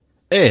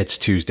It's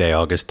Tuesday,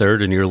 August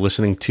 3rd, and you're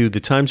listening to the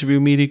Times Review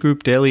Media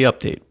Group Daily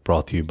Update,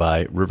 brought to you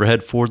by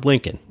Riverhead Ford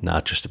Lincoln.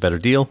 Not just a better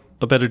deal,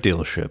 a better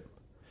dealership.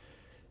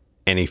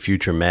 Any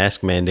future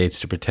mask mandates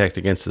to protect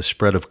against the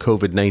spread of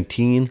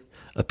COVID-19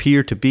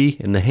 appear to be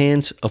in the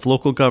hands of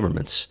local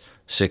governments.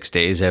 6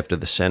 days after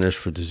the Centers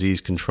for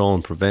Disease Control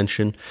and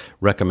Prevention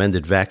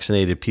recommended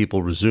vaccinated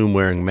people resume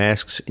wearing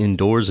masks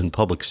indoors in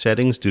public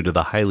settings due to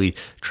the highly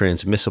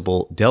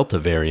transmissible Delta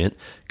variant,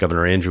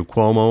 Governor Andrew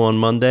Cuomo on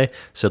Monday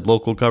said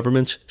local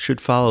governments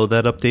should follow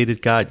that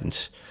updated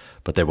guidance.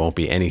 But there won't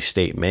be any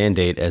state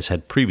mandate as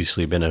had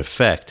previously been in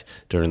effect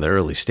during the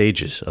early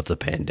stages of the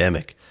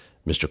pandemic.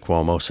 Mr.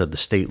 Cuomo said the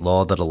state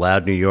law that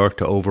allowed New York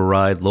to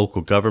override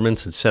local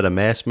governments and set a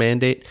mask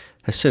mandate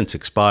has since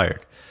expired.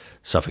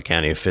 Suffolk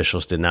County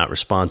officials did not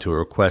respond to a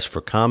request for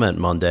comment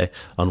Monday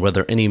on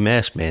whether any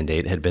mask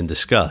mandate had been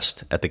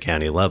discussed at the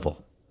county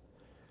level.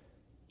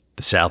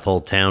 The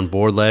Southold Town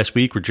Board last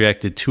week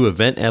rejected 2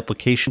 event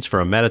applications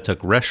for a Mattituck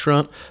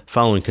restaurant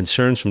following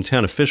concerns from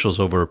town officials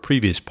over a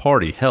previous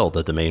party held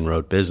at the Main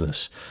Road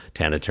business.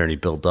 Town Attorney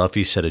Bill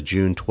Duffy said a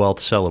June 12th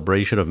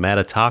celebration of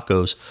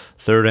Mattitucko's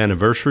 3rd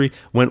anniversary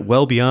went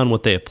well beyond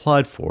what they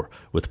applied for,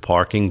 with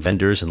parking,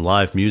 vendors, and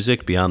live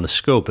music beyond the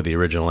scope of the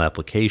original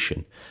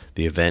application.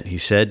 The event, he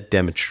said,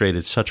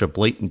 demonstrated such a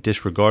blatant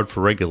disregard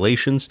for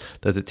regulations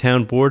that the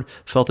town board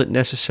felt it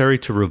necessary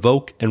to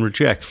revoke and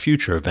reject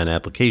future event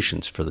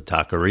applications for the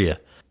taqueria.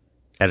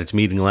 At its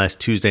meeting last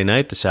Tuesday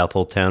night, the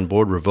Southold Town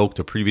Board revoked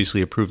a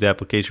previously approved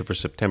application for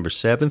September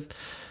 7th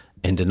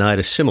and denied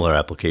a similar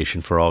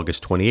application for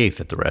August 28th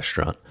at the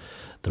restaurant.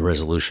 The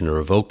resolution to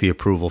revoke the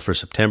approval for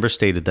September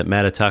stated that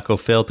Mattitucko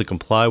failed to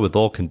comply with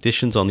all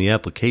conditions on the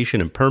application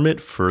and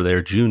permit for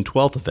their June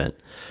 12th event.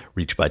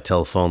 Reached by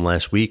telephone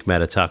last week,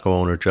 Mattitucko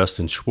owner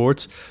Justin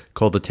Schwartz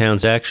called the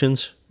town's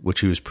actions, which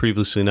he was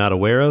previously not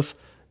aware of,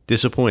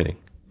 disappointing.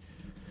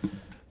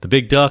 The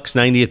Big Duck's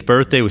 90th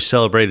birthday was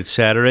celebrated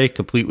Saturday,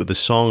 complete with a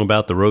song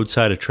about the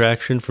roadside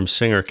attraction from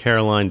singer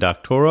Caroline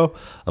Doctorow,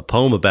 a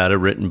poem about it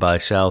written by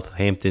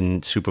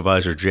Southampton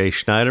Supervisor Jay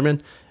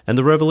Schneiderman, and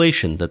the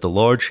revelation that the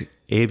large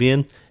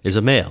avian is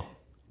a male,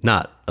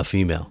 not a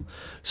female.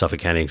 Suffolk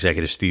County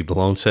Executive Steve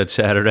Bellone said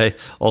Saturday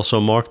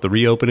also marked the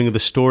reopening of the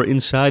store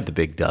inside the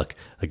Big Duck,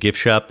 a gift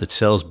shop that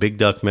sells Big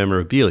Duck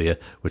memorabilia,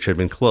 which had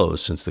been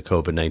closed since the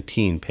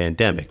COVID-19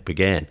 pandemic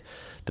began.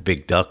 The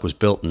Big Duck was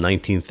built in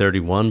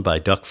 1931 by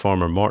duck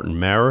farmer Martin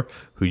Marer,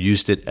 who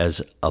used it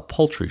as a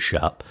poultry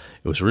shop.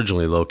 It was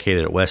originally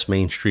located at West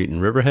Main Street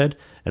in Riverhead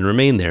and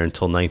remained there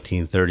until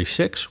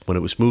 1936, when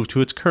it was moved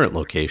to its current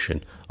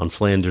location on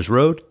Flanders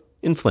Road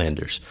in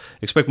Flanders.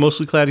 Expect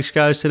mostly cloudy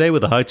skies today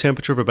with a high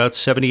temperature of about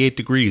 78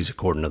 degrees,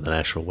 according to the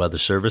National Weather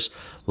Service.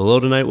 The low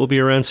tonight will be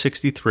around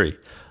 63.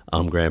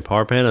 I'm Grant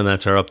Parpan, and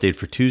that's our update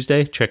for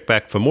Tuesday. Check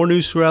back for more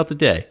news throughout the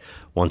day.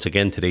 Once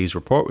again, today's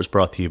report was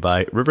brought to you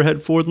by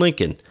Riverhead Ford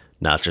Lincoln.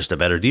 Not just a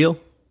better deal,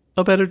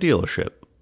 a better dealership.